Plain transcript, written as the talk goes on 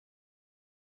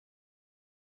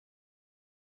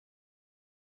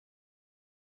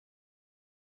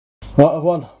Right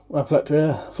everyone, WeaponCollector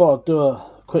here. Thought I'd do a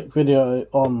quick video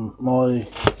on my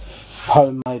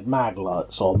homemade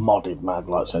Maglites, or modded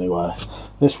Maglites anyway.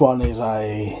 This one is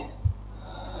I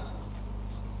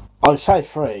say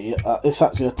free, it's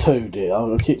actually a 2D.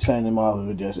 I keep saying in my other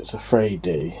videos it's a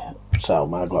 3D cell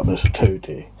Maglite, but it's a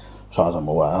 2D, as far as I'm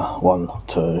aware. 1,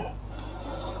 2.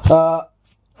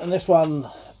 And this one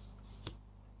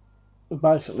has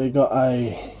basically got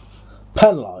a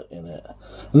pen light in it,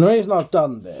 and the reason I've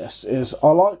done this is I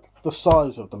like the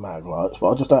size of the Maglites,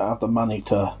 but I just don't have the money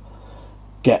to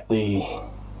get the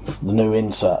new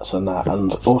inserts and that,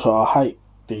 and also I hate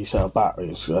D-cell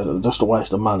batteries, just a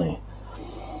waste of money.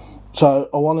 So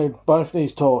I wanted both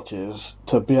these torches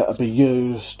to be able to be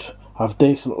used, have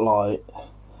decent light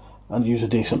and use a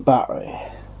decent battery.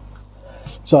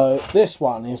 So this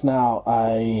one is now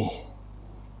a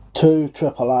 2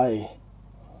 AAA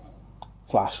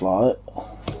flashlight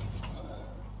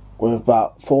with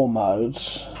about 4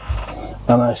 modes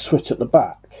and a switch at the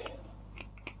back.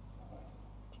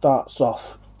 Starts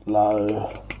off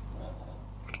low,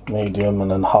 medium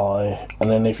and then high, and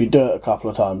then if you do it a couple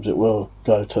of times it will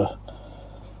go to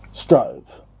strobe.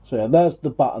 So yeah, there's the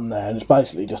button there, and it's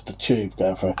basically just a tube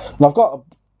going through. And I've got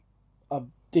a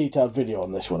detailed video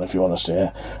on this one if you want to see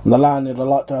it. And the lanyard, I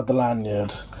like to have the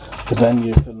lanyard because then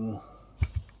you can,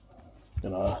 you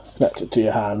know, connect it to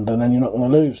your hand and then you're not going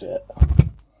to lose it.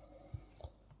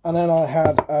 And then I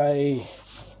had a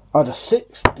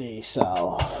 6D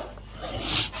cell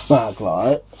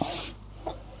Maglite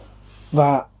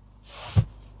that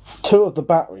 2 of the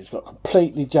batteries got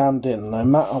completely jammed in, and no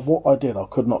matter what I did I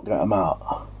could not get them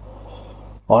out.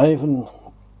 I even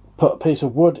put a piece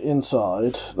of wood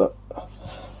inside, that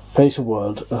piece of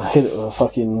wood, and hit it with a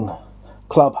fucking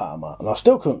club hammer, and I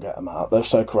still couldn't get them out. They're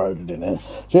so corroded in it.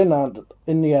 So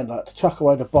in the end I had to chuck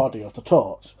away the body of the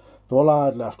torch. So all I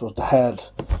had left was the head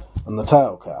and the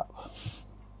tail cap.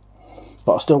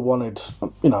 But I still wanted,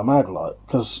 you know, Maglite,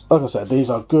 because like I said, these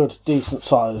are good, decent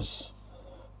size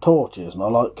torches, and I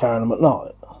like carrying them at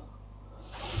night.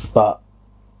 But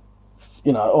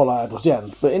you know, all I had was the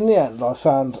end. But in the end I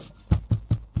found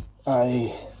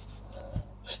a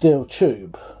steel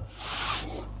tube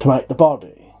to make the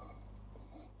body.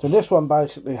 So this one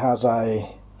basically has a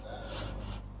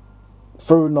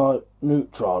through night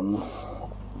neutron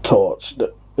torch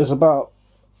that is about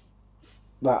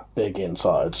that big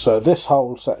inside. So this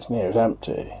whole section here is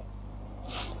empty,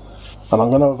 and I'm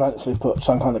going to eventually put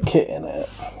some kind of kit in it.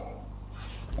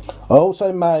 I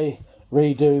also may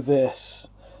redo this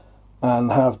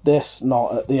and have this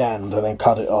knot at the end and then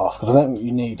cut it off, because I don't think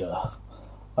you need a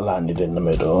lanyard in the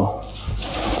middle.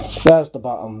 There's the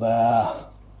button there,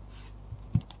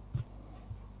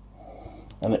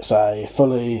 and it's a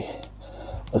fully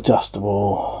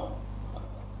adjustable,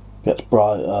 gets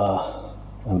brighter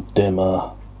and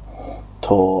dimmer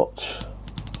torch,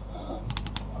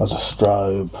 has a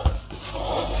strobe,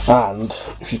 and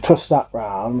if you twist that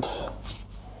round,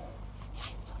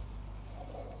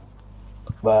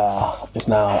 there is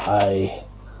now a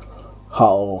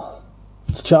hole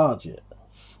to charge it.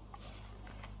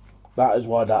 That is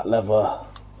why that leather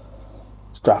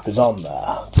strap is on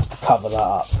there, just to cover that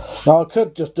up. Now I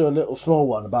could just do a little small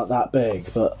one about that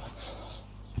big, but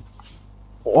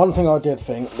one thing I did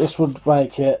think, this would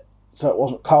make it so it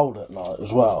wasn't cold at night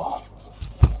as well.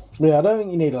 Yeah, I don't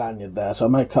think you need a lanyard there, so I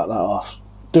may cut that off.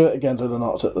 Do it again to the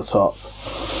knots at the top.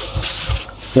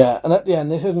 Yeah, and at the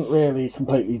end, this isn't really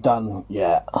completely done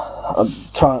yet. I'm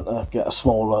trying to get a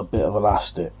smaller bit of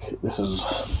elastic. This is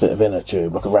a bit of inner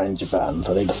tube, like a Ranger band.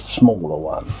 I need a smaller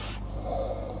one.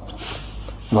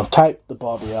 And I've taped the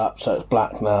body up so it's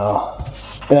black now.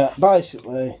 Yeah,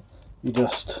 basically, you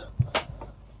just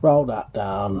roll that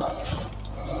down,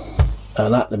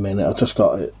 and at the minute I've just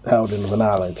got it held in with an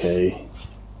Allen key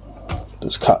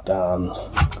that's cut down.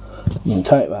 You can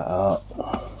take that out,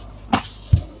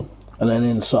 and then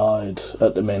inside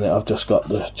at the minute I've just got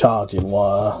the charging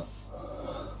wire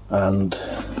and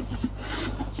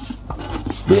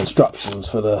the instructions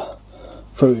for the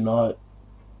through night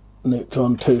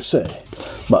neutron 2C.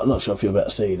 But I'm not sure if you'll be able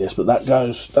to see this, but that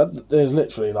is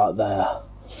literally like there,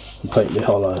 completely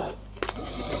hollow.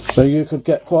 So you could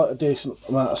get quite a decent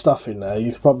amount of stuff in there.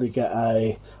 You could probably get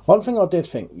one thing I did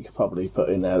think you could probably put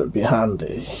in there that would be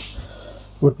handy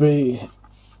would be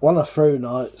one of Through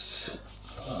Night's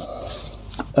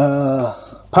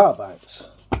power banks.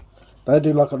 They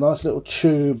do like a nice little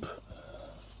tube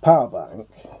power bank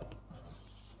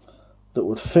that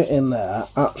would fit in there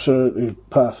absolutely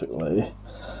perfectly,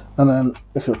 and then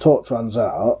if your torch runs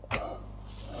out,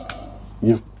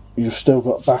 you've still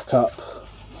got backup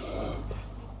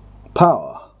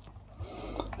power.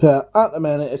 Yeah, at the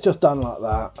minute it's just done like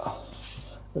that.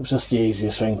 It was just the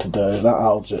easiest thing to do. That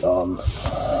holds it on.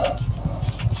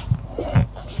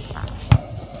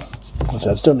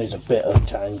 So it still needs a bit of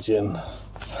changing.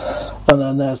 And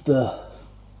then there's the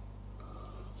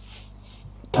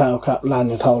tail cap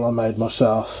lanyard hole I made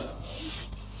myself.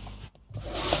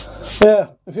 Yeah,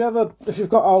 if you've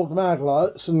got old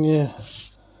Maglites and you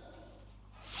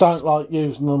don't like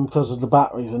using them because of the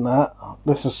batteries and that,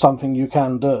 this is something you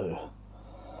can do.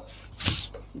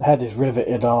 The head is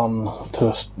riveted on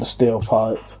to the steel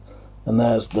pipe, and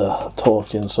there's the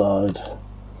torch inside,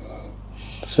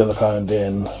 siliconed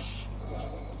in.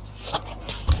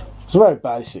 It's a very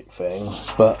basic thing,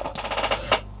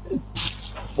 but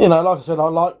you know, like I said, I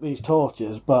like these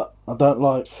torches, but I don't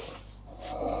like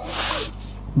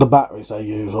the batteries they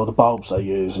use or the bulbs they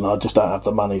use, and I just don't have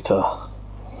the money to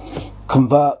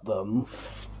convert them.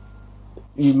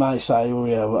 You may say, well,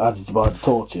 yeah, well, how did you buy the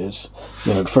torches?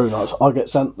 You know, the through nights. I get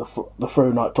sent the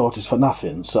through night torches for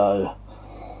nothing. So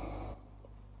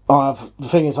the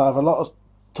thing is, I have a lot of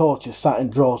torches sat in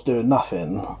drawers doing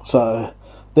nothing. So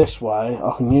this way,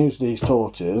 I can use these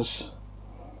torches,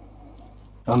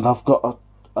 and I've got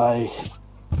a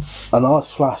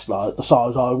nice flashlight the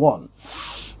size I want.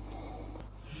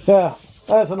 Yeah,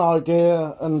 there's an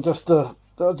idea, and just an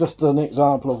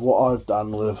example of what I've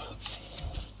done with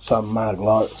some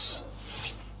Maglites.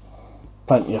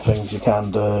 Plenty of things you can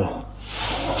do,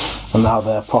 and now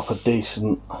they're proper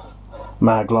decent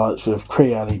Maglites with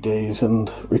Cree LEDs and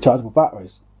rechargeable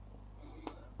batteries.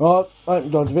 Right, I hope you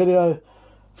enjoyed the video.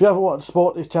 If you ever want to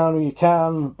support this channel, you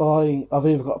can I've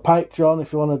either got a Patreon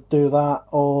if you want to do that,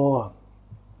 or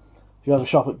if you ever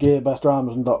shop at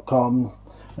gearbestamazon.com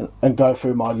and go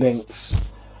through my links.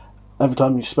 Every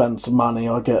time you spend some money,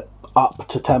 I get up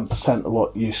to 10% of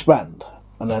what you spend,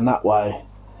 and then that way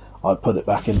I put it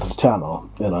back into the channel,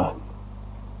 you know.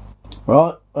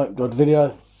 Right, I hope you enjoyed the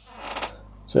video.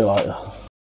 See you later.